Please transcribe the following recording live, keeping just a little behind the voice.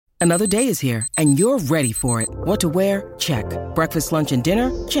Another day is here, and you're ready for it. What to wear? Check. Breakfast, lunch, and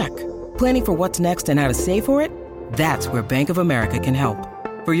dinner? Check. Planning for what's next and how to save for it? That's where Bank of America can help.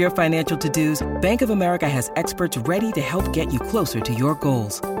 For your financial to-dos, Bank of America has experts ready to help get you closer to your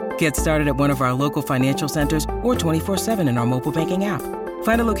goals. Get started at one of our local financial centers or 24/7 in our mobile banking app.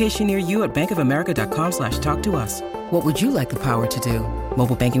 Find a location near you at bankofamerica.com/talktous. What would you like the power to do?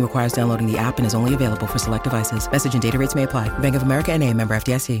 Mobile banking requires downloading the app and is only available for select devices. Message and data rates may apply. Bank of America N.A., member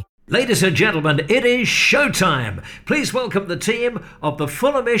FDIC. Ladies and gentlemen, it is showtime. Please welcome the team of the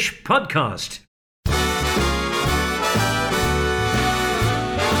Fulhamish podcast.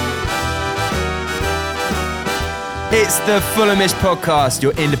 It's the Fulhamish podcast,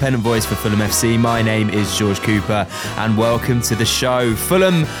 your independent voice for Fulham FC. My name is George Cooper and welcome to the show.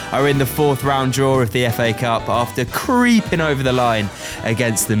 Fulham are in the fourth round draw of the FA Cup after creeping over the line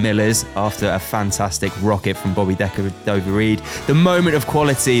against the Millers after a fantastic rocket from Bobby Dover-Reid. The moment of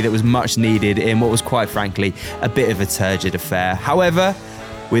quality that was much needed in what was quite frankly a bit of a turgid affair. However,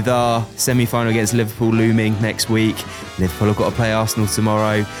 with our semi-final against Liverpool looming next week, Liverpool have got to play Arsenal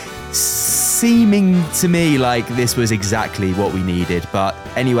tomorrow. Seeming to me like this was exactly what we needed. But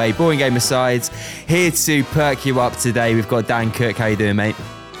anyway, boring game aside, here to perk you up today, we've got Dan Cook. How you doing, mate?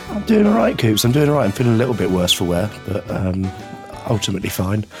 I'm doing all right, Coops. I'm doing all right. I'm feeling a little bit worse for wear, but ultimately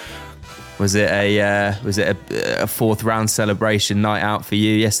fine. Was it a fourth round celebration night out for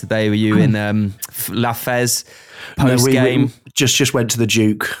you yesterday? Were you in La Fez post game? No, we just went to the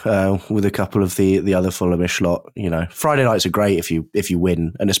Duke with a couple of the other Fulhamish lot. You know, Friday nights are great if you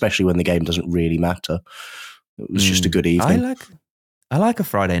win, and especially when the game doesn't really matter. It was just a good evening. I like a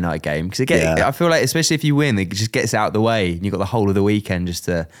Friday night game because I feel like especially if you win, it just gets out of the way, and you've got the whole of the weekend just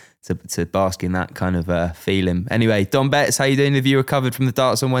to bask in that kind of feeling. Anyway, Don Betts, how you doing? Have you recovered from the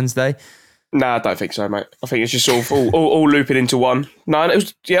darts on Wednesday? Nah, I don't think so, mate. I think it's just all looping into one. No, it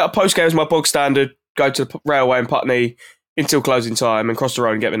was a post game was my bog standard. Go to the railway in Putney until closing time and cross the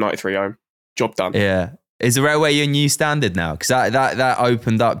road and get the 93 home. Job done. Yeah. Is the railway your new standard now? Because that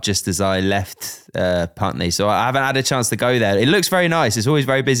opened up just as I left Putney, so I haven't had a chance to go there. It looks very nice. It's always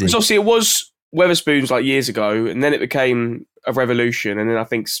very busy. Obviously, it was Wetherspoons like years ago, and then it became a Revolution, and then I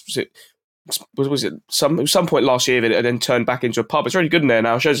think was it some point last year that it then turned back into a pub. It's really good in there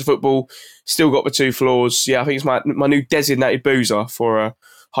now. Shows the football, still got the 2 floors. Yeah, I think it's my new designated boozer for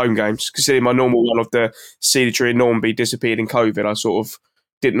home games. Considering my normal one of the Cedar Tree in Normanby disappeared in COVID, I sort of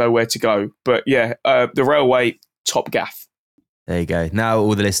didn't know where to go. But yeah, the railway, top gaff. There you go. Now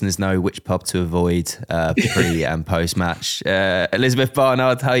all the listeners know which pub to avoid pre and post match. Elizabeth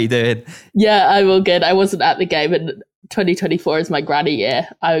Barnard, how are you doing? Yeah, I'm all good. I wasn't at the game, and 2024 is my granny year.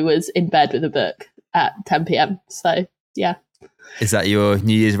 I was in bed with a book at 10 p.m. So yeah. Is that your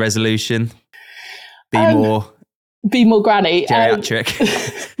New Year's resolution? Be more granny.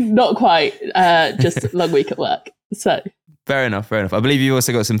 Geriatric. Not quite. Just a long week at work. So fair enough. I believe you've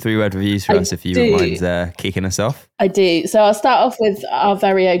also got some 3-word reviews for us if you wouldn't mind kicking us off. I do. So I'll start off with our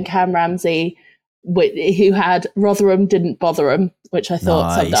very own Cam Ramsey, who had Rotherham didn't Botheram, which I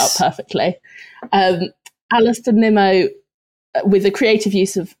thought summed it up perfectly. Alistair Nimmo, with the creative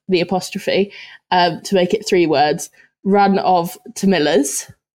use of the apostrophe to make it 3 words, run of to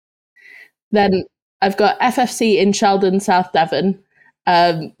Millers. Then I've got FFC in Sheldon, South Devon,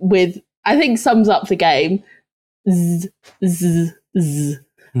 with, I think sums up the game, zzz, zzz, zzz.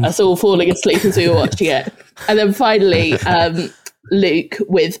 Us all falling asleep as we were watching it. And then finally, Luke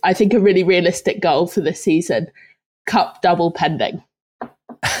with, I think, a really realistic goal for this season, cup double pending.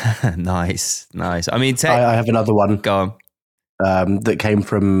 Nice. I mean, I have another one. Go on. That came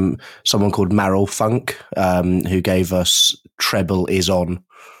from someone called Maril Funk, who gave us treble is on.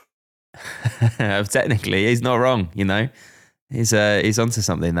 Technically, he's not wrong. You know, he's onto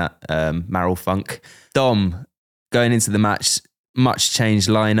something. That Maril Funk. Dom, going into the match, much changed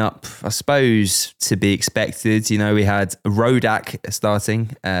lineup, I suppose, to be expected. You know, we had Rodak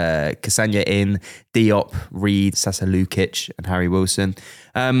starting, Kasanya in, Diop, Reed, Sasa Lukic, and Harry Wilson.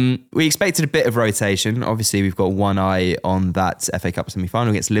 We expected a bit of rotation. Obviously, we've got one eye on that FA Cup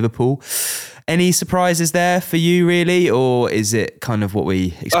semi-final against Liverpool. Any surprises there for you, really, or is it kind of what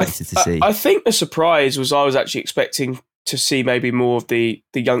we expected to see? I think the surprise was I was actually expecting to see maybe more of the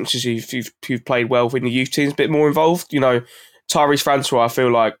youngsters who've played well in the youth teams, a bit more involved. You know, Tyrese Francois, I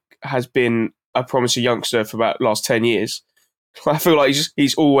feel like, has been a promising youngster for about the last 10 years. I feel like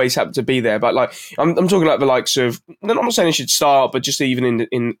he's always happened to be there. But like I'm talking like the likes of, I'm not saying he should start, but just even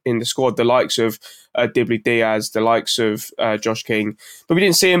in the squad, the likes of Dibley Diaz, the likes of Josh King. But we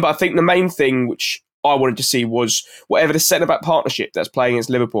didn't see him. But I think the main thing which I wanted to see was whatever the centre-back partnership that's playing against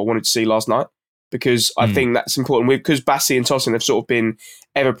Liverpool I wanted to see last night. because I think that's important. Because Bassi and Tosin have sort of been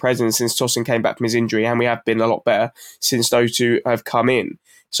ever present since Tosin came back from his injury, and we have been a lot better since those two have come in.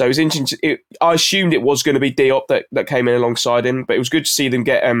 So it was interesting. I assumed it was going to be Diop that came in alongside him, but it was good to see them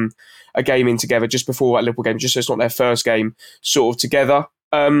get a game in together just before that Liverpool game, just so it's not their first game sort of together.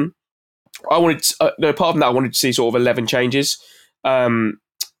 I wanted apart from that, I wanted to see sort of 11 changes, and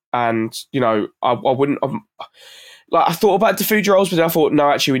I wouldn't. I thought about Defoe roles, but I thought no,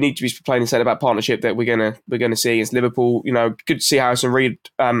 actually we need to be playing instead about partnership that we're gonna see against Liverpool. Good to see Harrison Reed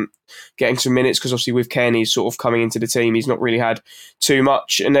getting some minutes, because obviously with Kenny sort of coming into the team, he's not really had too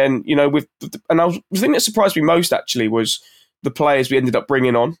much. And then the thing that surprised me most actually was the players we ended up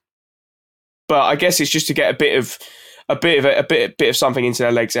bringing on. But I guess it's just to get a bit of something into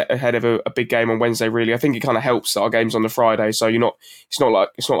their legs ahead of a big game on Wednesday. Really, I think it kind of helps that our game's on the Friday, so it's not like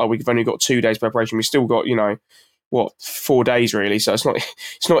we've only got 2 days preparation. We've still got 4 days really, so it's not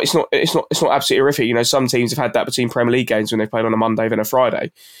absolutely horrific. Some teams have had that between Premier League games when they played on a Monday then a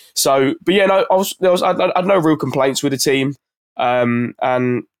Friday. So, but yeah, no, I had no real complaints with the team, and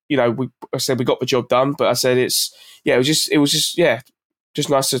I said we got the job done. But I said it was just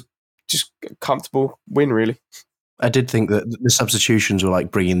nice to just comfortable win really. I did think that the substitutions were like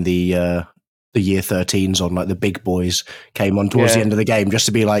bringing the year 13s on, like the big boys came on towards the end of the game, just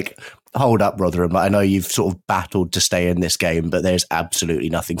to be like, hold up, Rotherham. I know you've sort of battled to stay in this game, but there's absolutely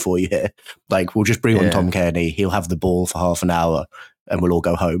nothing for you here. Like, we'll just bring on Tom Kearney. He'll have the ball for half an hour and we'll all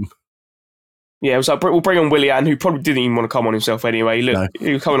go home. Yeah, it was like, we'll bring on Willian, who probably didn't even want to come on himself anyway.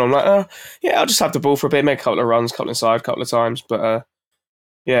 He was coming on like, I'll just have the ball for a bit, make a couple of runs, couple of side, couple of times. But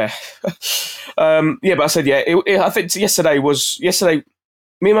but I said, I think yesterday,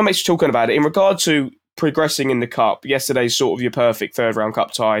 me and my mates were talking about it in regard to progressing in the cup. Yesterday's sort of your perfect third round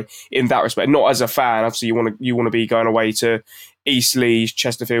cup tie in that respect. Not as a fan, obviously you want to be going away to Eastleigh,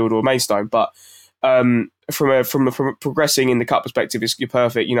 Chesterfield or Maidstone, but from a progressing in the cup perspective, it's your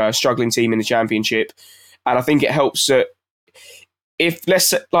perfect, a struggling team in the Championship. And I think it helps that if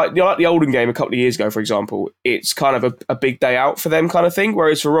like the Oldham game a couple of years ago, for example, it's kind of a big day out for them kind of thing.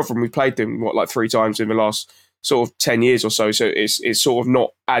 Whereas for Rotherham, we played them 3 times in the last sort of 10 years or so. So it's sort of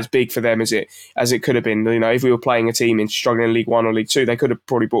not as big for them as it could have been. If we were playing a team in struggling in League One or League Two, they could have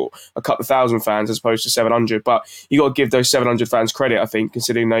probably brought a couple of thousand fans as opposed to 700. But you got to give those 700 fans credit, I think,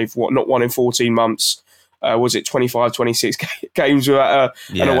 considering they've not won in 14 months. Was it 25, 26 games without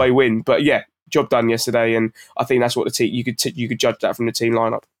an away win? But yeah, job done yesterday, and I think that's what the team you could judge that from the team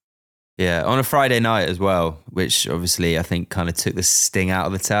lineup. Yeah, on a Friday night as well, which obviously I think kind of took the sting out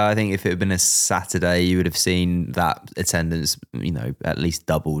of the tail. I think if it had been a Saturday, you would have seen that attendance, at least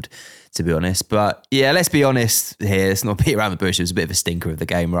doubled, to be honest. But yeah, let's be honest here. Let's not beat around the bush. It was a bit of a stinker of the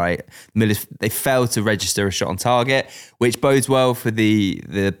game, right? They failed to register a shot on target, which bodes well for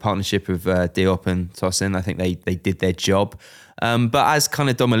the partnership of Diop and Tosin. I think they did their job. But as kind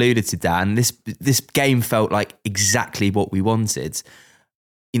of Dom alluded to, Dan, this game felt like exactly what we wanted.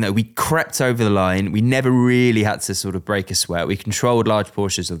 We crept over the line. We never really had to sort of break a sweat. We controlled large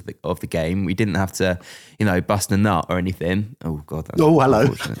portions of the game. We didn't have to, bust a nut or anything. Oh God! Hello.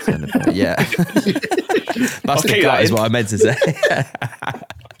 Yeah, bust a gut is what I meant to say.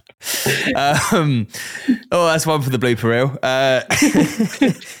 That's one for the blooper reel.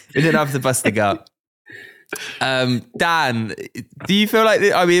 We didn't have to bust the gut. Dan, do you feel like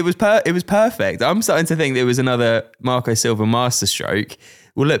it was perfect? I'm starting to think there was another Marco Silva masterstroke.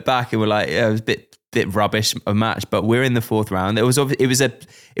 We'll look back and we're like, it was a bit rubbish a match, but we're in the 4th round. It was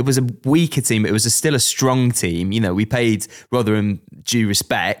a weaker team, but it was still a strong team. We paid Rotherham due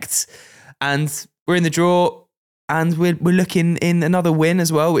respect, and we're in the draw, and we're looking in another win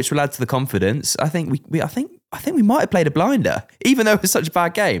as well, which will add to the confidence. I think we might have played a blinder, even though it was such a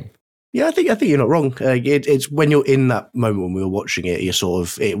bad game. Yeah, I think you're not wrong. It's when you're in that moment when we were watching it, you're sort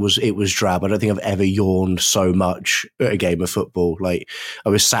of it was drab. I don't think I've ever yawned so much at a game of football. Like, I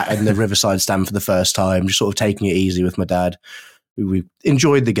was sat in the Riverside stand for the first time, just sort of taking it easy with my dad. We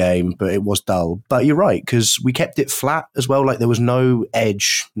enjoyed the game, but it was dull. But you're right, because we kept it flat as well. Like, there was no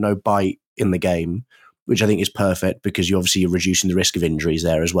edge, no bite in the game, which I think is perfect because you're reducing the risk of injuries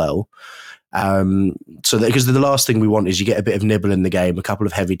there as well. Because the last thing we want is you get a bit of nibble in the game, a couple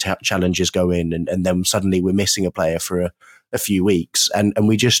of heavy challenges go in, and then suddenly we're missing a player for a few weeks, and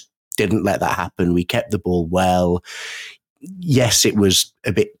we just didn't let that happen. We kept the ball well. Yes, it was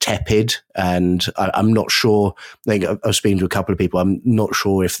a bit tepid, and I'm not sure. I think I was speaking to a couple of people. I'm not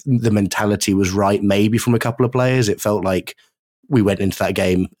sure if the mentality was right. Maybe from a couple of players, it felt like we went into that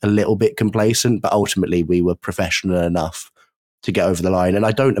game a little bit complacent, but ultimately we were professional enough to get over the line. And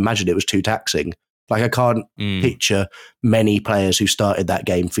I don't imagine it was too taxing. Like I can't picture many players who started that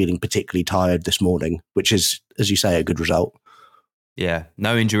game feeling particularly tired this morning, which is, as you say, a good result. Yeah,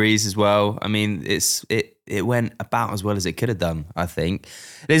 no injuries as well. I mean, it went about as well as it could have done, I think.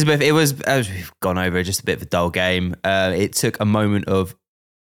 Elizabeth, it was, as we've gone over, just a bit of a dull game. It took a moment of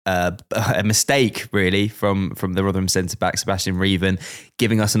a mistake, really, from the Rotherham centre-back, Sebastian Reven,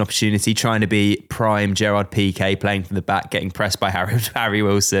 giving us an opportunity, trying to be prime Gerard Piqué, playing from the back, getting pressed by Harry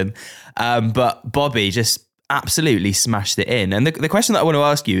Wilson. But Bobby just absolutely smashed it in. And the question that I want to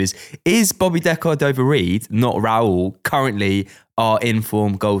ask you is Bobby Decordova-Reid, not Raul, currently our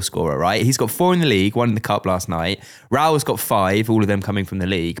in-form goal scorer, right? He's got 4 in the league, 1 in the cup last night. Raul's got 5, all of them coming from the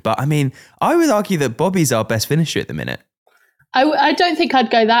league. But I mean, I would argue that Bobby's our best finisher at the minute. I don't think I'd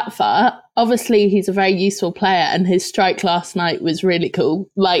go that far. Obviously, he's a very useful player, and his strike last night was really cool.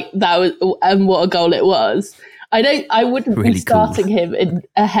 Like that was, and what a goal it was. I wouldn't really be starting him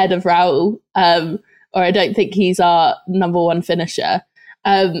ahead of Raul, or I don't think he's our number one finisher.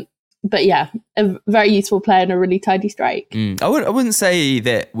 But yeah, a very useful player and a really tidy strike. I wouldn't say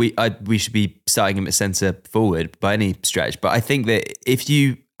that we should be starting him at centre forward by any stretch, but I think that if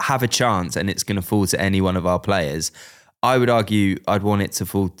you have a chance and it's going to fall to any one of our players, I would argue I'd want it to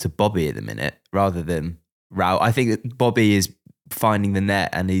fall to Bobby at the minute rather than Raul. I think that Bobby is finding the net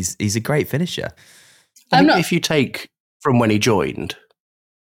and he's a great finisher. If you take from when he joined,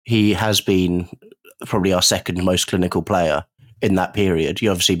 he has been probably our second most clinical player in that period. You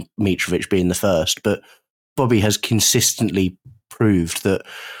obviously Mitrovic being the first, but Bobby has consistently proved that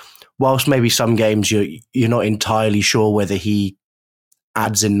whilst maybe some games you're not entirely sure whether he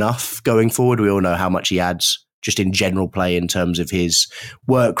adds enough going forward, we all know how much he adds just in general play in terms of his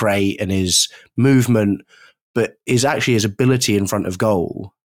work rate and his movement, but his ability in front of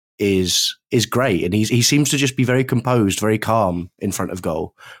goal is great, and he seems to just be very composed, very calm in front of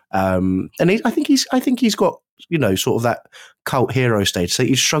goal. And I think he's got sort of that cult hero status. So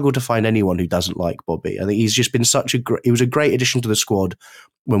you struggle to find anyone who doesn't like Bobby. I think he's just been he was a great addition to the squad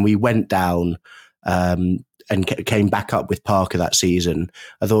when we went down. And came back up with Parker that season.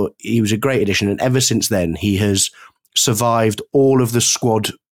 I thought he was a great addition. And ever since then, he has survived all of the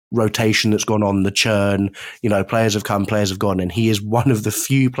squad rotation that's gone on, the churn. Players have come, players have gone. And he is one of the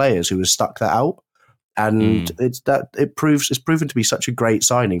few players who has stuck that out. And it's proven to be such a great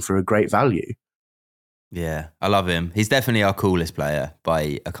signing for a great value. Yeah, I love him. He's definitely our coolest player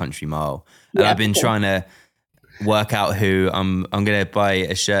by a country mile. And Yeah, I've been trying to work out who I'm going to buy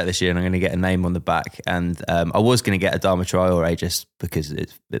a shirt this year and I'm going to get a name on the back. And I was going to get a Dharma Traore just because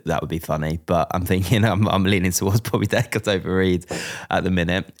that would be funny. But I'm thinking I'm leaning towards Bobby Decordova-Reid at the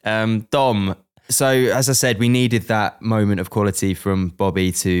minute. Dom, so as I said, we needed that moment of quality from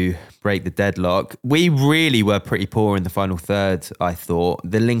Bobby to break the deadlock. We really were pretty poor in the final third, I thought.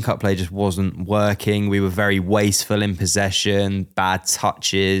 The link-up play just wasn't working. We were very wasteful in possession, bad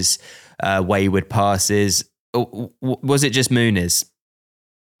touches, wayward passes. Was it just Muniz?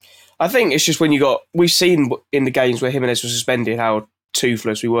 I think it's just we've seen in the games where Jimenez was suspended how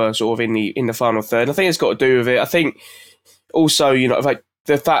toothless we were sort of in the final third. I think it's got to do with it. I think also, like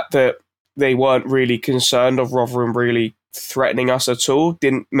the fact that they weren't really concerned of Rotherham really threatening us at all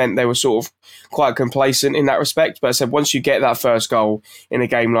meant they were sort of quite complacent in that respect. But I said, once you get that first goal in a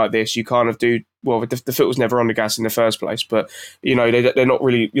game like this, you kind of do, well, the foot was never on the gas in the first place, but they're not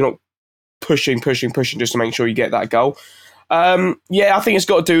really, you're not pushing just to make sure you get that goal. I think it's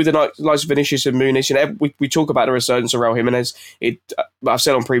got to do with the likes of Vinicius and Muniz. We talk about the resurgence of Raul Jimenez. I've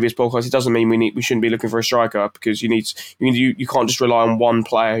said on previous podcasts, it doesn't mean we shouldn't be looking for a striker, because you can't just rely on one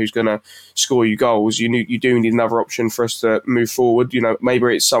player who's going to score you goals. You do need another option for us to move forward.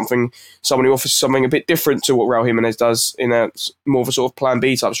 Maybe it's someone who offers something a bit different to what Raul Jimenez does in a more of a sort of plan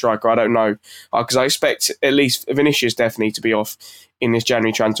B type striker. I don't know, because I expect at least Vinicius definitely to be off in this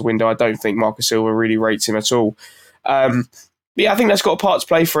January transfer window. I don't think Marcus Silva really rates him at all. I think that's got a part to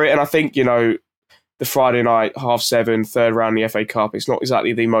play for it. And I think, the Friday night, 7:30, third round of the FA Cup, it's not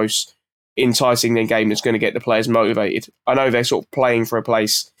exactly the most enticing game that's going to get the players motivated. I know they're sort of playing for a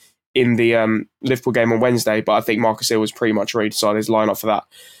place in the Liverpool game on Wednesday, but I think Marcus Hill was pretty much already decided his lineup for that.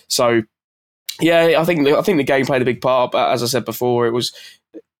 So, yeah, I think the game played a big part. But as I said before, it was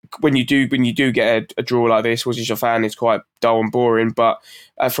when you do get a draw like this, which is your fan, it's quite dull and boring. But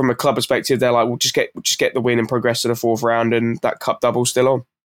from a club perspective, they're like, we'll just get the win and progress to the fourth round, and that cup double's still on.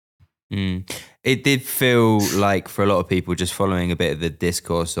 It did feel like, for a lot of people, just following a bit of the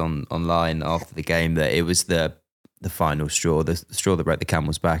discourse online after the game, that it was the final straw, the straw that broke the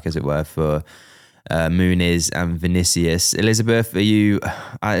camel's back, as it were, for Muniz and Vinicius. Elizabeth, are you?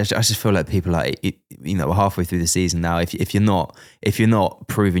 I just feel like people we're halfway through the season now. If you're not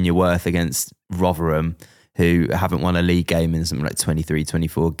proving your worth against Rotherham, who haven't won a league game in something like 23,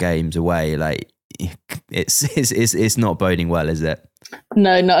 24 games away, like it's not boding well, is it?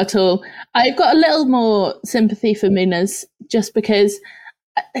 No, not at all. I've got a little more sympathy for Muniz just because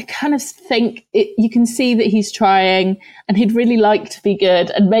I kind of think you can see that he's trying and he'd really like to be good.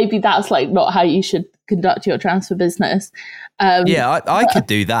 And maybe that's like not how you should conduct your transfer business. I could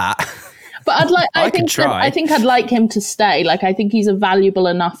do that. But I think I'd like him to stay. Like, I think he's a valuable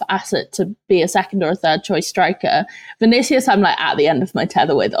enough asset to be a second or a third choice striker. Vinicius, I'm like at the end of my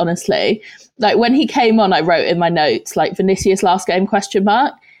tether with, honestly. Like, when he came on, I wrote in my notes, like, Vinicius last game, ?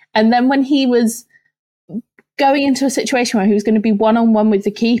 And then when he was going into a situation where he was going to be one-on-one with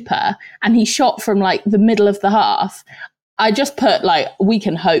the keeper and he shot from like the middle of the half, I just put like, we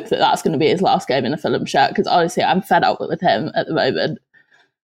can hope that that's going to be his last game in a Fulham shirt, because honestly, I'm fed up with him at the moment.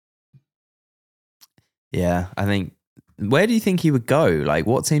 Yeah, I think. Where do you think he would go? Like,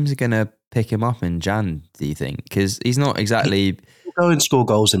 what teams are going to pick him up in Jan, do you think? Because he's not exactly... He'll go and score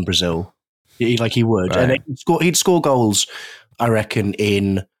goals in Brazil. He would. Right. And he'd score goals, I reckon,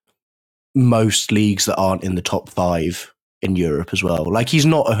 in most leagues that aren't in the top 5 in Europe as well. Like, he's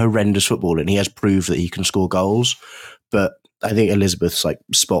not a horrendous footballer, and he has proved that he can score goals. But I think Elizabeth's like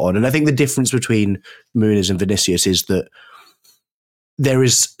spot on. And I think the difference between Muniz and Vinicius is that there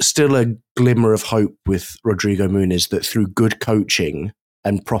is still a glimmer of hope with Rodrigo Muniz that through good coaching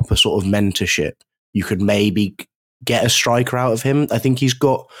and proper sort of mentorship, you could maybe get a striker out of him. I think he's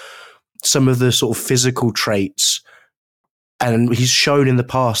got some of the sort of physical traits, and he's shown in the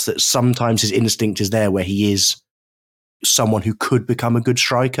past that sometimes his instinct is there where he is someone who could become a good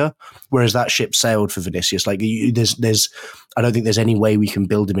striker, whereas that ship sailed for Vinicius. Like, I don't think there's any way we can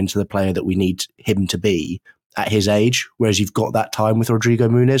build him into the player that we need him to be at his age, whereas you've got that time with Rodrigo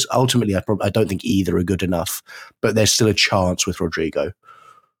Muniz. Ultimately, I don't think either are good enough, but there's still a chance with Rodrigo.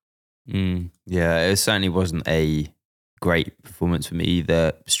 Yeah, it certainly wasn't a great performance from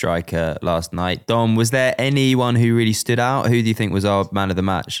either striker last night. Dom, was there anyone who really stood out? Who do you think was our man of the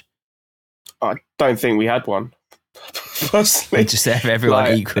match? I don't think we had one. Personally, just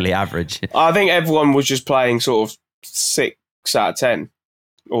everyone equally average. I think everyone was just playing sort of 6 out of 10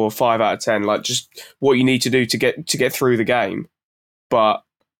 or 5 out of 10, like just what you need to do to get through the game. But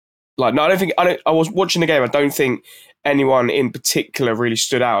like, no, I was watching the game. I don't think anyone in particular really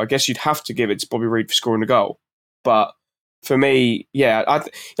stood out. I guess you'd have to give it to Bobby Reid for scoring the goal. But for me, yeah,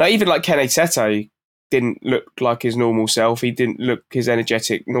 even like Kenny Tete didn't look like his normal self. He didn't look his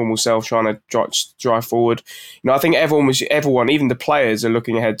energetic normal self trying to drive forward. I think everyone, even the players, are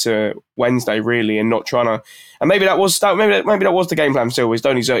looking ahead to Wednesday really, and not trying to. And maybe that was the game plan still, is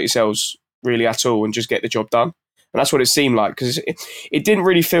don't exert yourselves really at all and just get the job done. And that's what it seemed like, because it didn't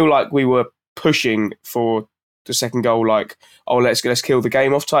really feel like we were pushing for the second goal, like, oh, let's kill the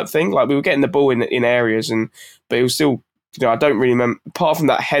game off type thing. Like, we were getting the ball in areas, but it was still. I don't really remember, apart from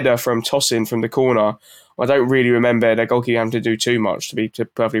that header from Tosin from the corner, I don't really remember the goalkeeper having to do too much, to be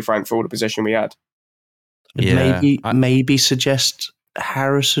perfectly frank, for all the possession we had. Yeah, maybe suggest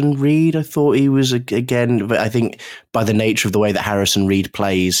Harrison Reed. I thought he was, again, but I think by the nature of the way that Harrison Reed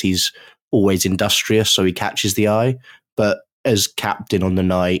plays, he's always industrious, so he catches the eye. But as captain on the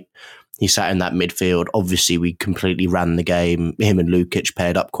night, he sat in that midfield. Obviously, we completely ran the game. Him and Lukic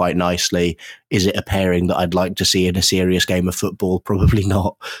paired up quite nicely. Is it a pairing that I'd like to see in a serious game of football? Probably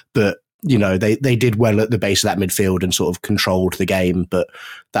not. But, they did well at the base of that midfield and sort of controlled the game. But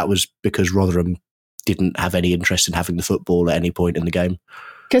that was because Rotherham didn't have any interest in having the football at any point in the game.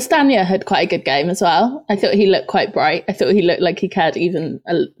 Castagna had quite a good game as well. I thought he looked quite bright. I thought he looked like he cared even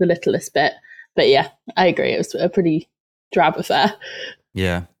the littlest bit. But yeah, I agree. It was a pretty drab affair.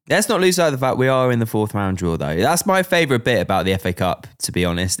 Yeah. Let's not lose sight of the fact we are in the 4th round draw, though. That's my favourite bit about the FA Cup, to be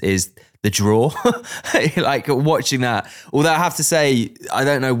honest, is the draw. Like, watching that. Although I have to say, I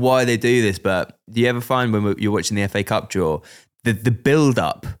don't know why they do this, but do you ever find when you're watching the FA Cup draw, the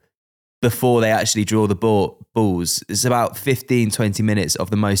build-up before they actually draw the balls is about 15, 20 minutes of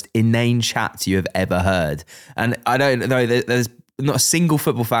the most inane chat you have ever heard. And I don't know, there's not a single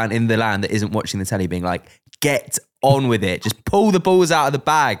football fan in the land that isn't watching the telly being like, get on with it. Just pull the balls out of the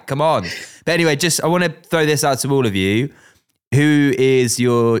bag. Come on. But anyway, I want to throw this out to all of you. Who is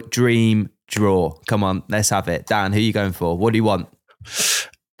your dream draw? Come on, let's have it. Dan, who are you going for? What do you want?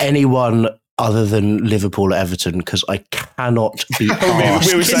 Anyone other than Liverpool at Everton, because I cannot be asked.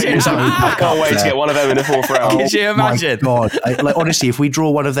 We were saying I can't wait to get one of them in the 4th round. Could you imagine? My God. Honestly, if we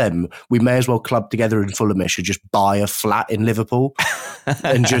draw one of them, we may as well club together in Fulhamish and just buy a flat in Liverpool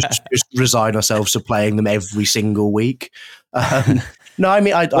and just resign ourselves to playing them every single week. No, No, I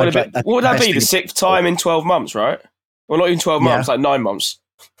mean, what would that be? The 6th time in 12 months, right? Well, not even 12 months, like 9 months.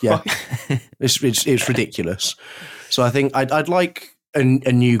 Yeah, it's ridiculous. So I think I'd like a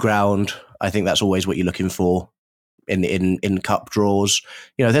new ground. I think that's always what you're looking for in cup draws.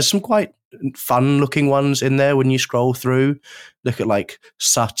 You know, there's some quite fun looking ones in there when you scroll through. Look at like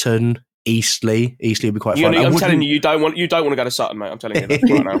Sutton, Eastleigh. Eastleigh would be quite fun. I'm telling you don't want to go to Sutton, mate. I'm telling you that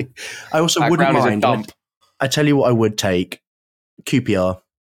right now. I also wouldn't mind. I tell you what, I would take QPR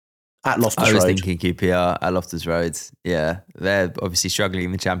at Loftus Road. I was thinking QPR at Loftus Road. Yeah, they're obviously struggling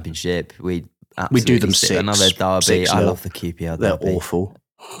in the Championship. We do them 6. Another derby. I love the QPR derby. They're awful.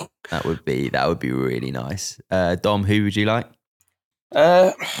 That would be really nice. Dom, who would you like?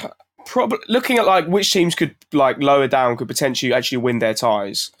 Probably looking at like which teams could like lower down could potentially actually win their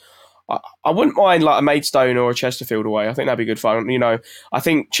ties. I wouldn't mind like a Maidstone or a Chesterfield away. I think that'd be good fun. You know, I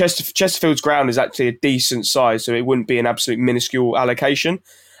think Chesterfield's ground is actually a decent size, so it wouldn't be an absolute minuscule allocation.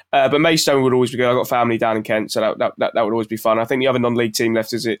 But Maidstone would always be good. I've got family down in Kent, so that would always be fun. I think the other non-league team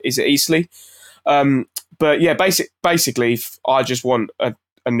left is at Eastleigh. But yeah, basically, I just want a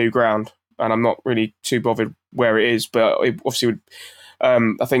new ground, and I'm not really too bothered where it is. But it obviously would.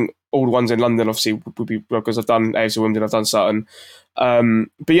 I think all the ones in London obviously would be, because I've done AFC Wimbledon, I've done Sutton.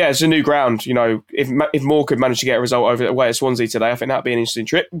 But yeah, it's a new ground. You know, if Moore could manage to get a result over away at Swansea today, I think that'd be an interesting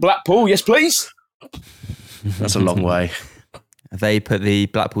trip. Blackpool, yes please. That's a long way. Have they put the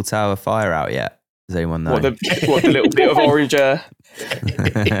Blackpool Tower fire out yet? Does anyone know? What the little bit of orange,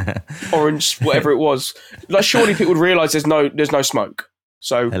 orange, whatever it was. Like, surely people would realise there's no smoke.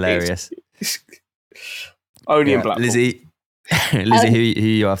 So hilarious. It's only in Blackpool. Lizzie, who are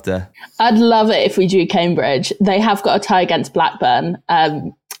you after? I'd love it if we drew Cambridge. They have got a tie against Blackburn,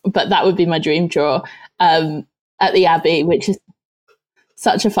 but that would be my dream draw at the Abbey, which is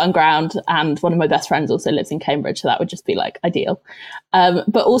such a fun ground. And one of my best friends also lives in Cambridge, so that would just be like ideal.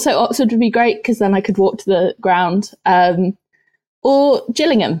 But also Oxford would be great because then I could walk to the ground, or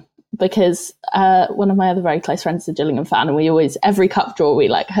Gillingham, because one of my other very close friends is a Gillingham fan, and we always, every cup draw, we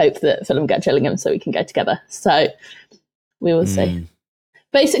like hope that Fulham get Gillingham so we can go together. So we will see.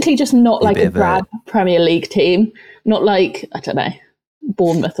 Basically, just not like a bad Premier League team, not like, I don't know,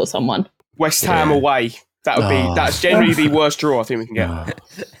 Bournemouth or someone. West Ham away. That's generally the worst draw I think we can get.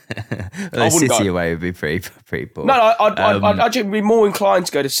 Well, City away would be pretty poor. No, I'd be more inclined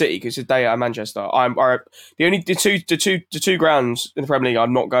to go to City because today at Manchester, the two grounds in the Premier League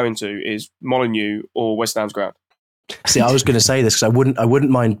I'm not going to is Molineux or West Ham's ground. See, I was going to say this because I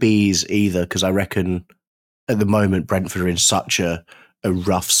wouldn't mind Bees either, because I reckon at the moment Brentford are in such a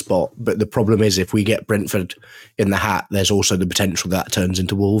rough spot. But the problem is, if we get Brentford in the hat, there's also the potential that turns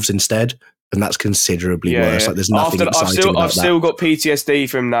into Wolves instead. And that's considerably worse. Like, there's nothing exciting about that. I've still got PTSD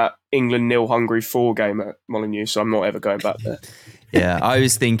from that England 0-Hungary 4 game at Molineux, so I'm not ever going back there. Yeah, I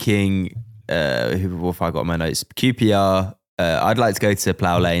was thinking, what have I got on my notes? QPR. I'd like to go to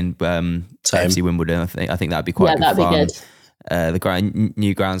Plough Lane, AFC Wimbledon. I think that'd be quite good fun. Yeah, that'd be good. The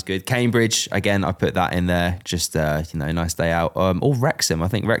new ground's good. Cambridge, again, I put that in there. Just nice day out. Or Wrexham. I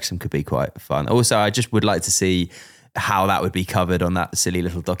think Wrexham could be quite fun. Also, I just would like to see how that would be covered on that silly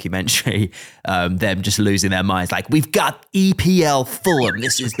little documentary. Them just losing their minds, like, we've got EPL Fulham.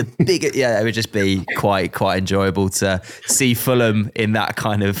 This is the biggest. Yeah, it would just be quite enjoyable to see Fulham in that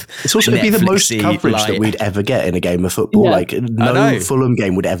kind of. It's also going to be the most coverage that we'd ever get in a game of football. Yeah. Like, no Fulham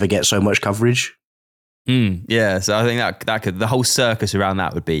game would ever get so much coverage. Yeah, so I think that could, the whole circus around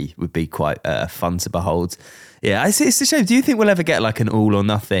that would be quite fun to behold. Yeah, it's a shame. Do you think we'll ever get like an all or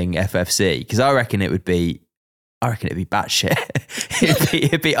nothing FFC? Because I reckon it'd be batshit.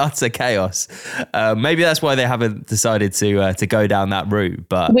 it'd be utter chaos. Maybe that's why they haven't decided to go down that route.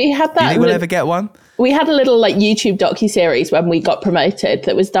 But we had that. Do you think we'll ever get one? We had a little like YouTube docuseries when we got promoted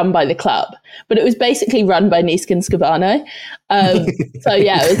that was done by the club, but it was basically run by Niskin Scabano. So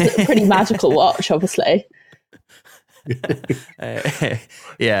yeah, it was a pretty magical watch, obviously.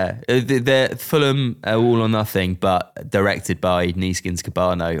 Yeah, the Fulham all or nothing, but directed by Niskin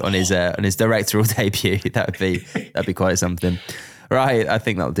Scabano on his directorial debut. That'd be quite something. Right, I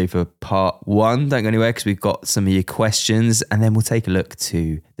think that'll do for part one. Don't go anywhere because we've got some of your questions, and then we'll take a look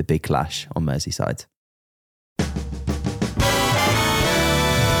to the big clash on Merseyside.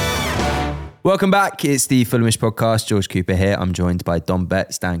 Welcome back. It's the Fulhamish podcast. George Cooper here. I'm joined by Dom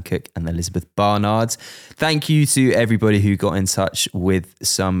Betts, Dan Cook and Elizabeth Barnard. Thank you to everybody who got in touch with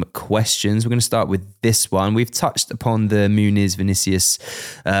some questions. We're going to start with this one. We've touched upon the Muniz-Vinicius,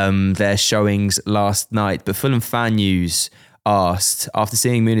 their showings last night, but Fulham Fan News asked, after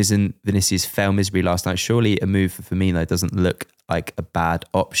seeing Muniz and Vinicius fail miserably last night, surely a move for Firmino doesn't look like a bad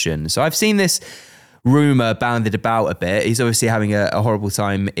option. So I've seen this rumour bounded about a bit. He's obviously having a horrible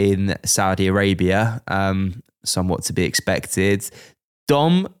time in Saudi Arabia, somewhat to be expected.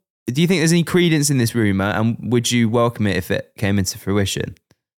 Dom, do you think there's any credence in this rumour, and would you welcome it if it came into fruition?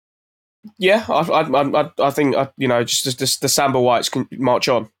 Yeah, I think just the Samba Whites can march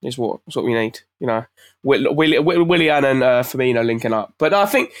on is what we need. Willian and Firmino linking up, but I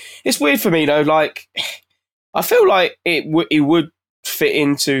think it's weird Firmino. Like, I feel like it would fit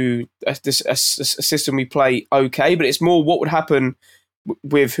into a system we play okay, but it's more what would happen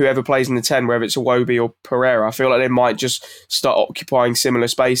with whoever plays in the 10, whether it's Iwobi or Pereira. I feel like they might just start occupying similar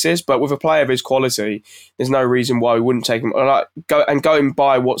spaces, but with a player of his quality, there's no reason why we wouldn't take him. Going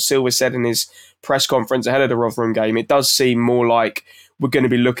by what Silva said in his press conference ahead of the Rotherham game, it does seem more like we're going to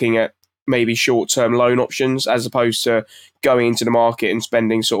be looking at maybe short-term loan options as opposed to going into the market and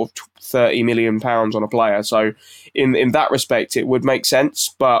spending sort of £30 million on a player. So in that respect, it would make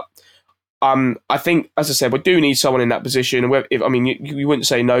sense, but I think, as I said, we do need someone in that position. You wouldn't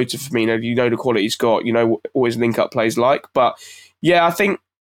say no to Firmino. You know the quality he's got. You know what his link-up plays like. But yeah, I think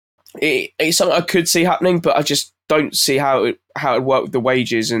it's something I could see happening, but I just don't see how it would work with the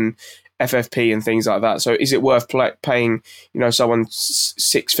wages and FFP and things like that. So is it worth paying someone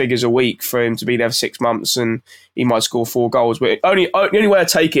 6 figures a week for him to be there for 6 months and he might score 4 goals? But the only way I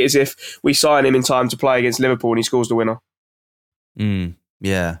take it is if we sign him in time to play against Liverpool and he scores the winner.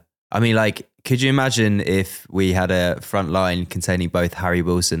 Yeah. I mean, like, could you imagine if we had a front line containing both Harry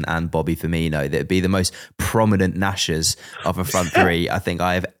Wilson and Bobby Firmino? That'd be the most prominent gnashers of a front three I think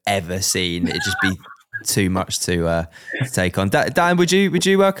I have ever seen. It'd just be too much to take on. Dan, would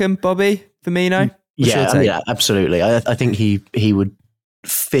you welcome Bobby Firmino? Yeah, absolutely. I think he would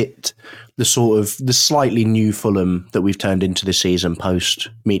fit the slightly new Fulham that we've turned into this season post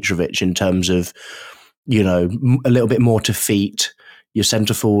Mitrovic in terms of, a little bit more to feet. Your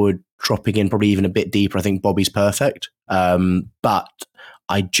centre forward dropping in probably even a bit deeper. I think Bobby's perfect. But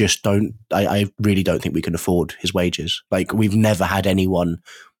I just I really don't think we can afford his wages. Like, we've never had anyone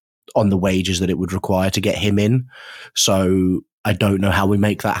on the wages that it would require to get him in. So I don't know how we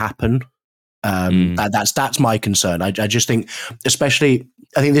make that happen. That's my concern. I just think, especially,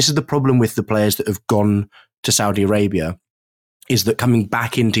 I think this is the problem with the players that have gone to Saudi Arabia, is that coming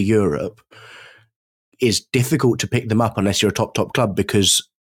back into Europe is difficult to pick them up unless you're a top club, because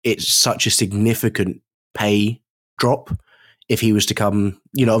it's such a significant pay drop if he was to come,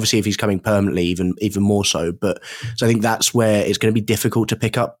 obviously if he's coming permanently, even more so. But so I think that's where it's going to be difficult to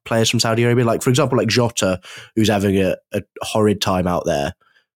pick up players from Saudi Arabia. Like, for example, like Jota, who's having a horrid time out there,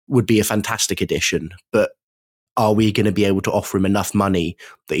 would be a fantastic addition. But are we going to be able to offer him enough money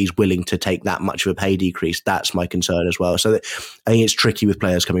that he's willing to take that much of a pay decrease? That's my concern as well. So I think it's tricky with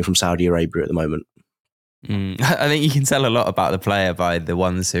players coming from Saudi Arabia at the moment. I think you can tell a lot about the player by the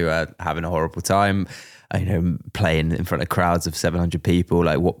ones who are having a horrible time, playing in front of crowds of 700 people.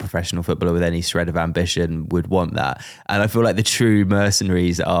 Like, what professional footballer with any shred of ambition would want that? And I feel like the true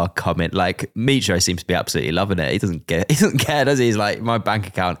mercenaries are coming. Like, Mitro seems to be absolutely loving it. He doesn't care, does he? He's like, my bank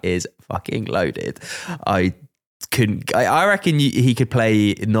account is fucking loaded. I reckon he could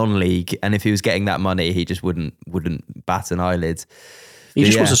play non-league, and if he was getting that money, he just wouldn't bat an eyelid. He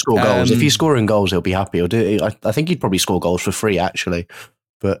just wants to score goals. If he's scoring goals, he'll be happy. I think he'd probably score goals for free, actually.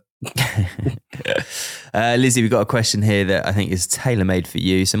 But Lizzie, we've got a question here that I think is tailor-made for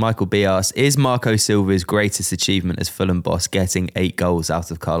you. So Michael B asks, is Marco Silva's greatest achievement as Fulham boss getting 8 goals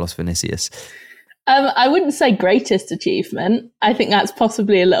out of Carlos Vinicius? I wouldn't say greatest achievement. I think that's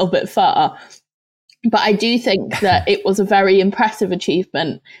possibly a little bit far. But I do think that it was a very impressive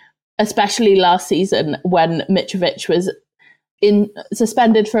achievement, especially last season when Mitrovic was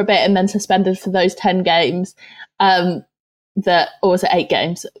suspended for a bit and then suspended for those 10 games, or was it 8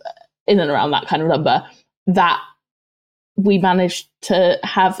 games, in and around that kind of number, that we managed to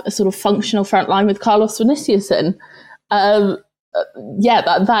have a sort of functional front line with Carlos Vinicius in.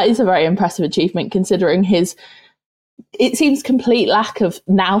 That is a very impressive achievement, considering it seems complete lack of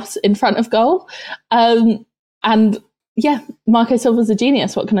nous in front of goal. Marco Silva's a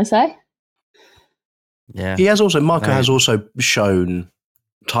genius. What can I say? Yeah, Marco has also shown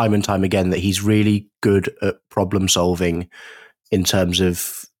time and time again that he's really good at problem solving in terms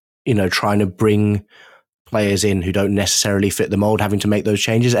of, trying to bring players in who don't necessarily fit the mold, having to make those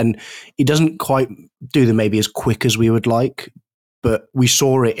changes. And he doesn't quite do them maybe as quick as we would like, but we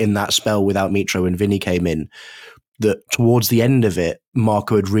saw it in that spell without Mitro when Vinny came in, that towards the end of it,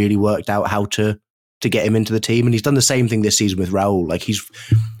 Marco had really worked out how to get him into the team. And he's done the same thing this season with Raul. Like, he's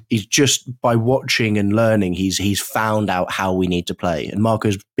just, by watching and learning, he's found out how we need to play. And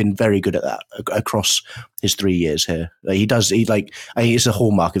Marco's been very good at that across his 3 years here. I think it's a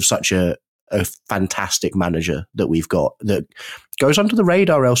hallmark of such a a fantastic manager that we've got that goes under the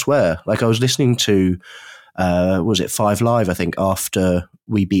radar elsewhere. Like I was listening to, was it 5 Live, I think, after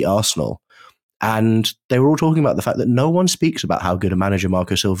we beat Arsenal. And they were all talking about the fact that no one speaks about how good a manager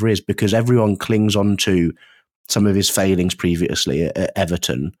Marco Silva is because everyone clings on to some of his failings previously at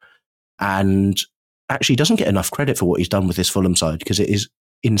Everton and actually doesn't get enough credit for what he's done with this Fulham side because it is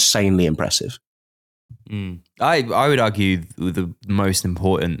insanely impressive. I would argue the most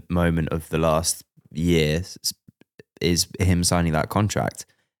important moment of the last year is him signing that contract.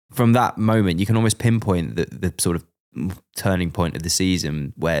 From that moment, you can almost pinpoint the sort of turning point of the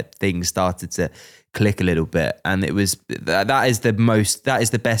season where things started to click a little bit, and it was that is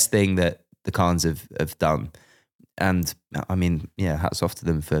the best thing that the Khans have done. And I mean, yeah, hats off to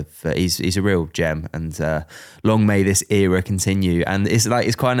them for he's a real gem, and long may this era continue. And it's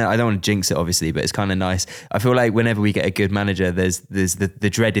kind of, I don't want to jinx it obviously, but it's kind of nice. I feel like whenever we get a good manager, there's the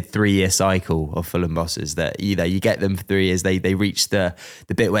dreaded 3-year cycle of Fulham bosses that you get them for 3 years, they reach the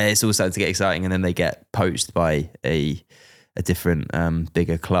bit where it's all starting to get exciting, and then they get poached by a different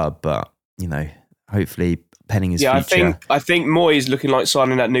bigger club. But hopefully penning his future. I think Moyes looking like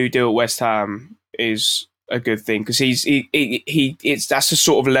signing that new deal at West Ham is a good thing because that's the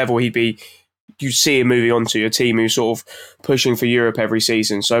sort of level you see him moving on to a team who's sort of pushing for Europe every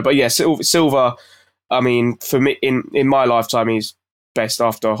season. So, but yeah, Silva, I mean, for me in my lifetime, he's best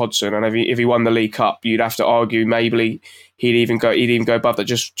after Hodgson, and if he won the League Cup, you'd have to argue maybe he'd even go above that,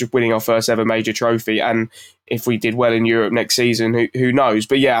 just winning our first ever major trophy. And if we did well in Europe next season, who knows?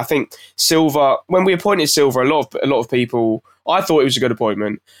 But yeah, I think Silva, when we appointed Silva, a lot of people, I thought it was a good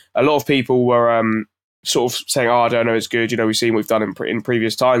appointment. A lot of people were sort of saying, I don't know, it's good. We've seen what we've done in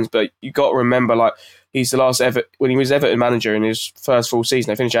previous times, but you got to remember, like, he's the last when he was Everton manager in his first full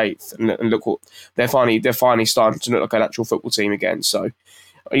season, they finished 8th, and look what they're finally starting to look like an actual football team again. So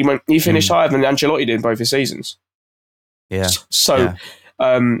he finished higher than Ancelotti did in both his seasons. Yeah. So,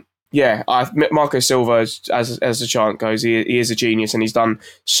 Marco Silva, as the chant goes, he is a genius, and he's done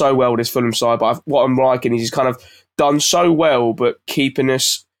so well with his Fulham side. But what I'm liking is he's kind of done so well, but keeping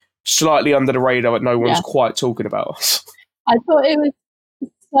us slightly under the radar that no one's quite talking about us. I thought it was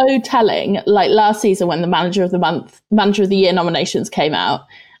so telling, like last season when the Manager of the Year nominations came out,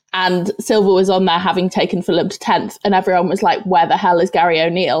 and Silva was on there having taken Fulham to 10th, and everyone was like, where the hell is Gary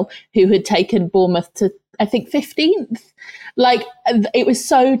O'Neill, who had taken Bournemouth to, I think, 15th? Like, it was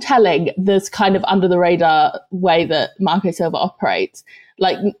so telling, this kind of under the radar way that Marco Silva operates.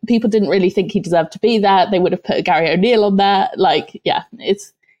 Like, people didn't really think he deserved to be there. They would have put Gary O'Neill on there. Like, yeah,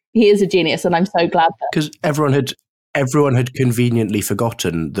 he is a genius, and I'm so glad that, because everyone had conveniently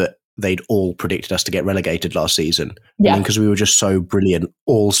forgotten that they'd all predicted us to get relegated last season. Yeah, because we were just so brilliant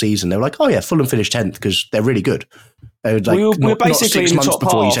all season. They were like, "Oh yeah, Fulham finished 10th because they're really good." They were like, we were basically not 6 in the months top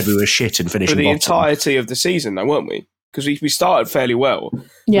before half you said we were shit and finishing for the bottom. entirety of the season, though, weren't we? Because we started fairly well,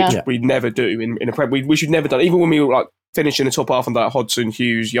 which we never do in a Prem. We should never done, even when we were like finishing the top half on that Hodgson,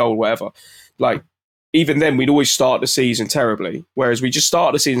 Hughes, Yole, whatever. Like, even then, we'd always start the season terribly, whereas we just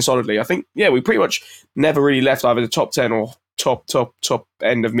started the season solidly. I think, we pretty much never really left either the top 10 or top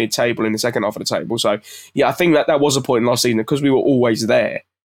end of mid-table in the second half of the table. So, yeah, I think that was a point in last season, because we were always there.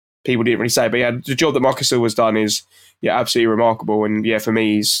 People didn't really say, but yeah, the job that Marcus Silva's done is, absolutely remarkable. And yeah, for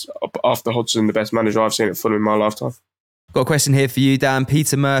me, he's, after Hodgson, the best manager I've seen at Fulham in my lifetime. Got a question here for you, Dan.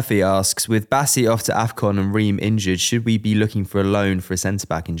 Peter Murphy asks, with Bassi off to AFCON and Ream injured, should we be looking for a loan for a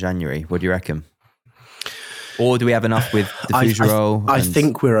centre-back in January? What do you reckon? Or do we have enough with the Fougerolles? I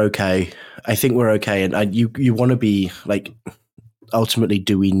think we're okay. And you want to be like, ultimately,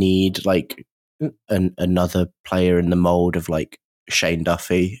 do we need like another player in the mould of like Shane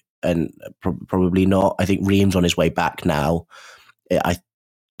Duffy? And probably not. I think Ream's on his way back now. I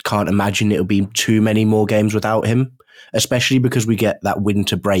can't imagine it'll be too many more games without him, especially because we get that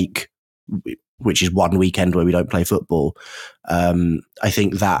winter break, which is one weekend where we don't play football. I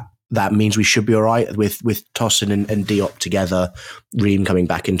think that means we should be all right with Tosin and Diop together, Ream coming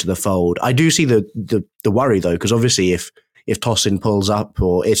back into the fold. I do see the worry though, because obviously if Tosin pulls up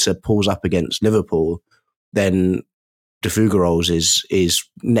or Issa pulls up against Liverpool, then the Fougerolles is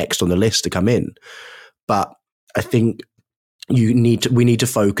next on the list to come in. But I think we need to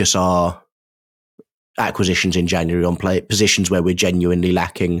focus our acquisitions in January on positions where we're genuinely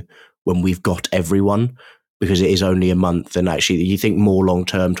lacking when we've got everyone, because it is only a month. And actually, you think more long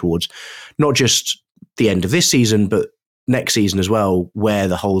term towards not just the end of this season, but next season as well, where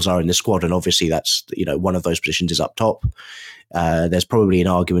the holes are in the squad. And obviously, that's one of those positions is up top. There's probably an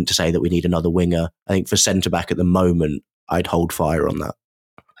argument to say that we need another winger. I think for centre back at the moment, I'd hold fire on that.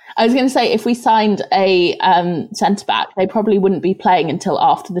 I was going to say, if we signed a centre back, they probably wouldn't be playing until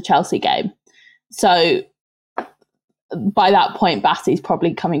after the Chelsea game. So by that point, Bassey's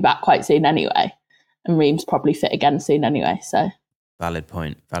probably coming back quite soon anyway, and Ream's probably fit again soon anyway. So valid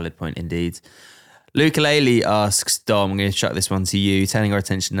point indeed. Lukalele asks, Dom, I'm going to chuck this one to you, turning our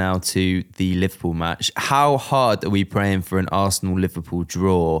attention now to the Liverpool match. How hard are we praying for an Arsenal-Liverpool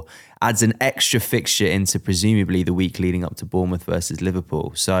draw? Adds an extra fixture into presumably the week leading up to Bournemouth versus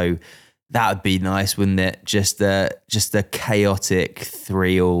Liverpool. So that would be nice, wouldn't it? Just a chaotic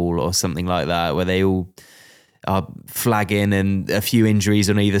 3-3 or something like that, where they all are flagging and a few injuries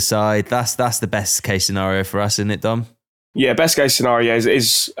on either side. That's the best case scenario for us, isn't it, Dom? Yeah, best case scenario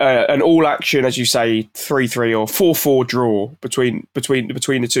is an all action, as you say, 3-3 or 4-4 draw between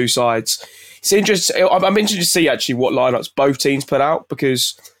the two sides. It's interesting. I'm interested to see actually what lineups both teams put out,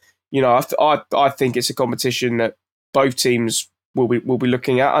 because I think it's a competition that both teams will be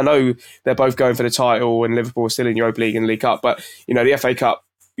looking at. I know they're both going for the title, and Liverpool are still in Europa League and League Cup, but the FA Cup.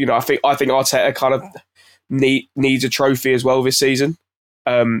 I think Arteta kind of needs a trophy as well this season.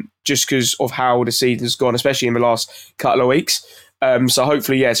 Just because of how the season's gone, especially in the last couple of weeks. So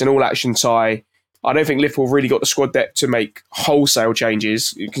hopefully, it's an all-action tie. I don't think Liverpool really got the squad depth to make wholesale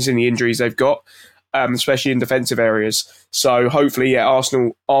changes, considering the injuries they've got, especially in defensive areas. So hopefully,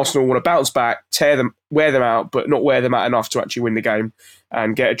 Arsenal want to bounce back, wear them out, but not wear them out enough to actually win the game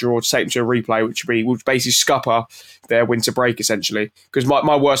and get a draw to take them to a replay, which would basically scupper their winter break, essentially. Because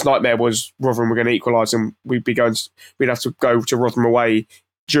my worst nightmare was Rotherham were going to equalise and we'd have to go to Rotherham away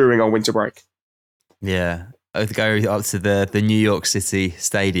during our winter break. Yeah, I'd go up to the New York City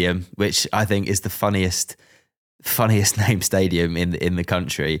Stadium, which I think is the funniest named stadium in the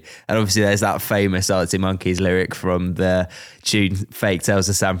country. And obviously there's that famous Arctic Monkeys lyric from the tune Fake Tales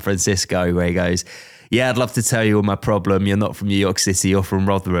of San Francisco, where he goes, "Yeah, I'd love to tell you all my problem. You're not from New York City, you're from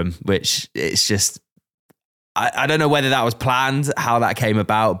Rotherham," which it's just, I don't know whether that was planned, how that came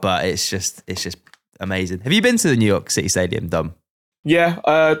about, but it's just amazing. Have you been to the New York City Stadium, Dom? Yeah,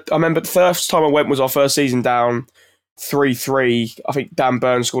 I remember the first time I went was our first season down 3-3. I think Dan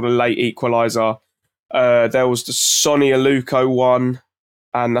Burns scored a late equaliser. There was the Sonny Aluko one,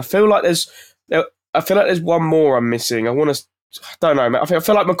 and I feel like there's one more I'm missing. I don't know. I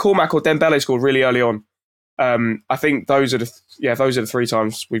feel like McCormack or Dembele scored really early on. I think those are the 3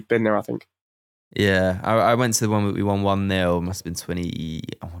 times we've been there, I think. Yeah, I went to the one we won 1-0. Must have been 20.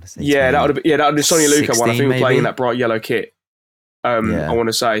 I want to say. Yeah, that would have been the Sonny Aluko one. I think we were playing in that bright yellow kit. I want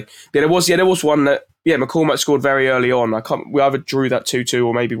to say. Yeah, there was one that McCormack scored very early on. We either drew that 2-2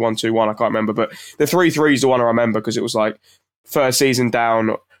 or maybe 1-2-1. I can't remember, but the 3-3 is the one I remember, because it was like first season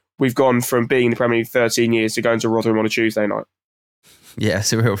down. We've gone from being in the Premier League 13 years to going to Rotherham on a Tuesday night. Yeah,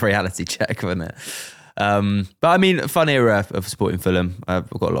 it's a real reality check, wasn't it? But I mean, fun era of supporting Fulham. I've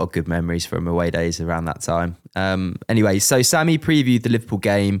got a lot of good memories from away days around that time. Anyway, so Sammy previewed the Liverpool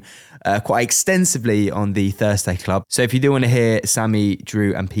game quite extensively on the Thursday Club. So if you do want to hear Sammy,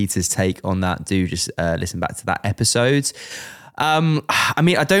 Drew and Peter's take on that, do just listen back to that episode. I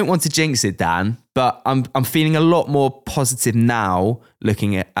mean, I don't want to jinx it, Dan, but I'm feeling a lot more positive now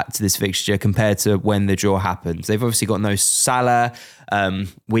looking at to this fixture compared to when the draw happened. They've obviously got no Salah.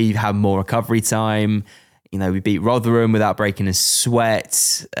 We have more recovery time. We beat Rotherham without breaking a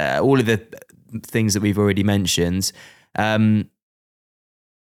sweat. All of the things that we've already mentioned. How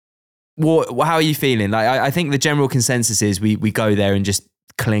are you feeling? Like, I think the general consensus is we go there and just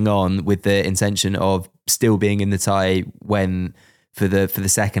cling on with the intention of still being in the tie for the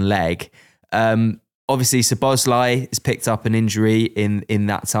second leg. Obviously, Szoboszlai has picked up an injury in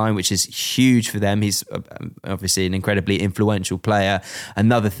that time, which is huge for them. He's obviously an incredibly influential player.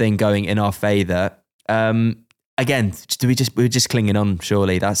 Another thing going in our favour. Again, we're just clinging on.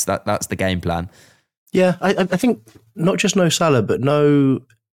 Surely that's the game plan. Yeah, I think not just no Salah, but no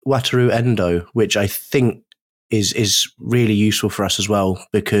Wataru Endo, which I think is really useful for us as well,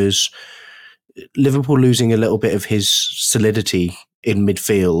 because Liverpool losing a little bit of his solidity in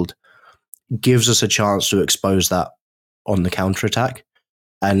midfield gives us a chance to expose that on the counter-attack.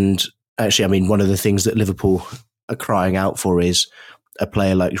 And actually, I mean, one of the things that Liverpool are crying out for is a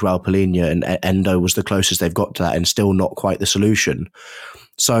player like Joao Palhinha, and Endo was the closest they've got to that and still not quite the solution.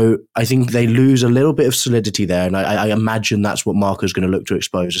 So I think they lose a little bit of solidity there, and I imagine that's what Marco's going to look to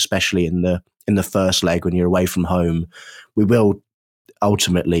expose, especially in the first leg when you're away from home. We will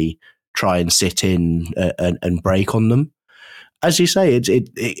ultimately try and sit in and break on them. As you say,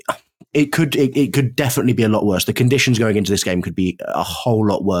 it could definitely be a lot worse. The conditions going into this game could be a whole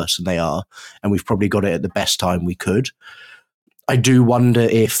lot worse than they are, and we've probably got it at the best time we could. I do wonder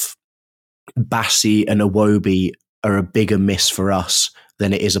if Bassey and Iwobi are a bigger miss for us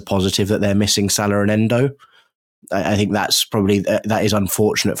than it is a positive that they're missing Salah and Endo. I think that's probably that is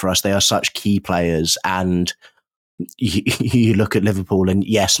unfortunate for us. They are such key players, and you look at Liverpool, and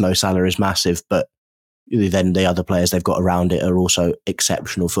yes, Mo Salah is massive, but then the other players they've got around it are also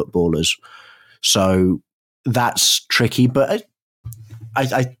exceptional footballers. So that's tricky, but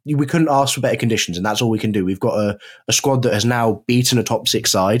we couldn't ask for better conditions, and that's all we can do. We've got a squad that has now beaten a top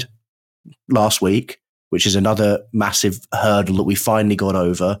 6 side last week, which is another massive hurdle that we finally got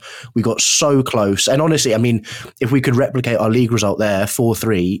over. We got so close. And honestly, I mean, if we could replicate our league result there,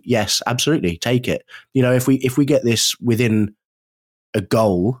 4-3, yes, absolutely, take it. You know, if we get this within a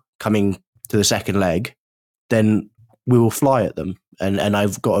goal coming to the second leg, then we will fly at them. And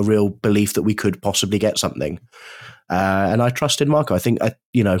I've got a real belief that we could possibly get something. And I trust in Marco. I think,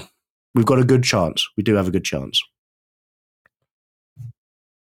 we've got a good chance. We do have a good chance.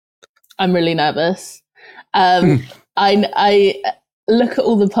 I'm really nervous. I look at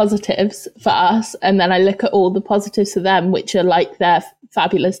all the positives for us, and then I look at all the positives for them, which are like their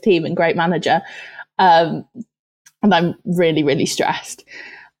fabulous team and great manager. And I'm really, really stressed.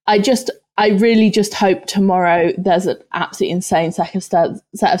 I really just hope tomorrow there's an absolutely insane set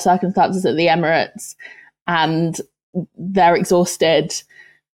of circumstances at the Emirates, and they're exhausted,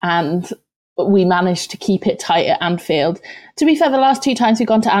 and we managed to keep it tight at Anfield. To be fair, the last 2 times we've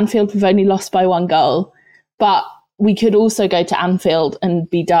gone to Anfield, we've only lost by 1 goal. But we could also go to Anfield and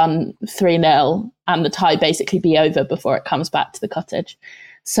be done 3-0 and the tie basically be over before it comes back to the cottage.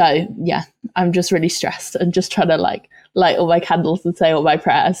 So, yeah, I'm just really stressed and just trying to light all my candles and say all my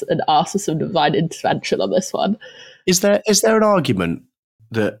prayers and ask for some divine intervention on this one. Is there an argument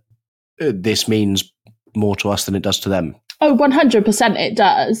that this means more to us than it does to them? Oh, 100% it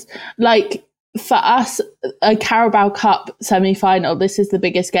does. Like, for us, a Carabao Cup semi-final, this is the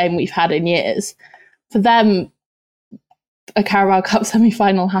biggest game we've had in years. For them, a Carabao Cup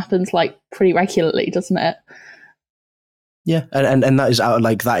semi-final happens like pretty regularly, doesn't it? Yeah, and that is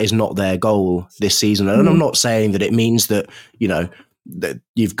that is not their goal this season. And I'm not saying that it means that, that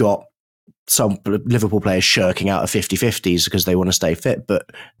you've got some Liverpool players shirking out of 50-50s because they want to stay fit, but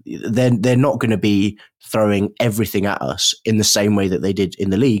they're not going to be throwing everything at us in the same way that they did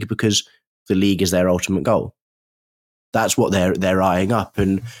in the league, because the league is their ultimate goal. That's what they're eyeing up.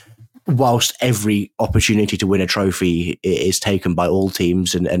 And whilst every opportunity to win a trophy is taken by all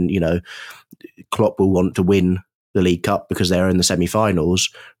teams, and Klopp will want to win the League Cup because they're in the semi-finals,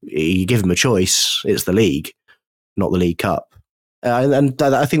 you give them a choice, it's the league, not the League Cup. And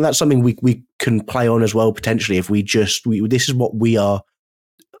I think that's something we can play on as well, potentially, if this is what we are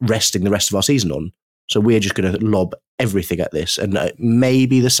resting the rest of our season on. So we're just going to lob everything at this. And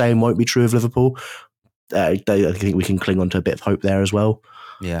maybe the same won't be true of Liverpool. I think we can cling on to a bit of hope there as well.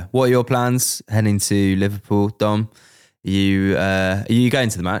 Yeah. What are your plans heading to Liverpool, Dom? Are you going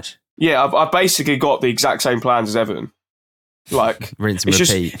to the match? Yeah, I've basically got the exact same plans as Everton. Like, rinse and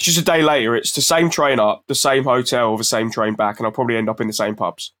repeat. It's just a day later. It's the same train up, the same hotel, the same train back, and I'll probably end up in the same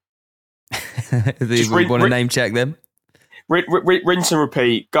pubs. Do you want to name check them? Rinse and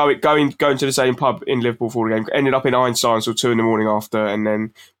repeat. Going to the same pub in Liverpool for the game. Ended up in Einstein until 2 a.m. after, and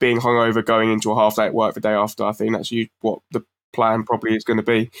then being hungover going into a half day at work the day after. I think that's what the plan probably is going to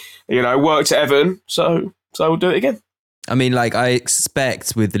be. Worked at Everton, so we'll do it again. I mean, I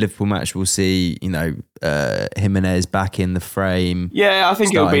expect with the Liverpool match, we'll see, Jimenez back in the frame. Yeah, I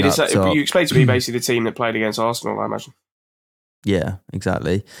think it'll be the same. You expect to be basically the team that played against Arsenal, I imagine. Yeah,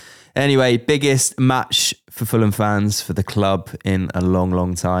 exactly. Anyway, biggest match for Fulham fans, for the club in a long,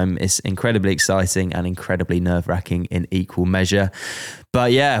 long time. It's incredibly exciting and incredibly nerve-wracking in equal measure.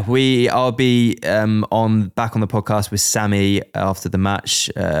 But yeah, I'll be back on the podcast with Sammy after the match,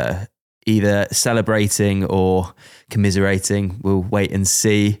 either celebrating or commiserating. We'll wait and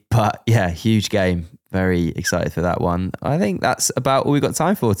see. But yeah, huge game. Very excited for that one. I think that's about all we've got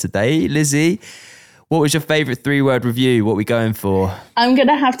time for today. Lizzie, what was your favourite 3-word review? What are we going for? I'm going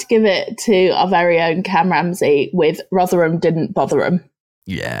to have to give it to our very own Cam Ramsey with Rotherham didn't Botherham.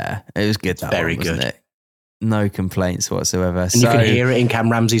 Yeah, it was good. Very good. Wasn't it? No complaints whatsoever. And you can hear it in Cam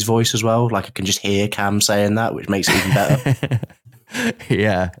Ramsey's voice as well. I can just hear Cam saying that, which makes it even better.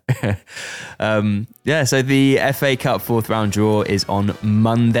 Yeah. So the FA Cup 4th round draw is on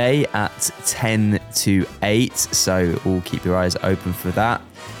Monday at 10 to 8. So all keep your eyes open for that.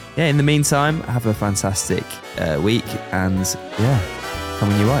 Yeah, in the meantime, have a fantastic week, and come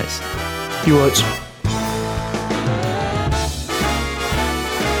on you Whites. You Whites.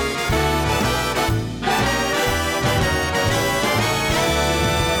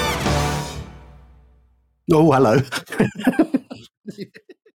 Oh, hello.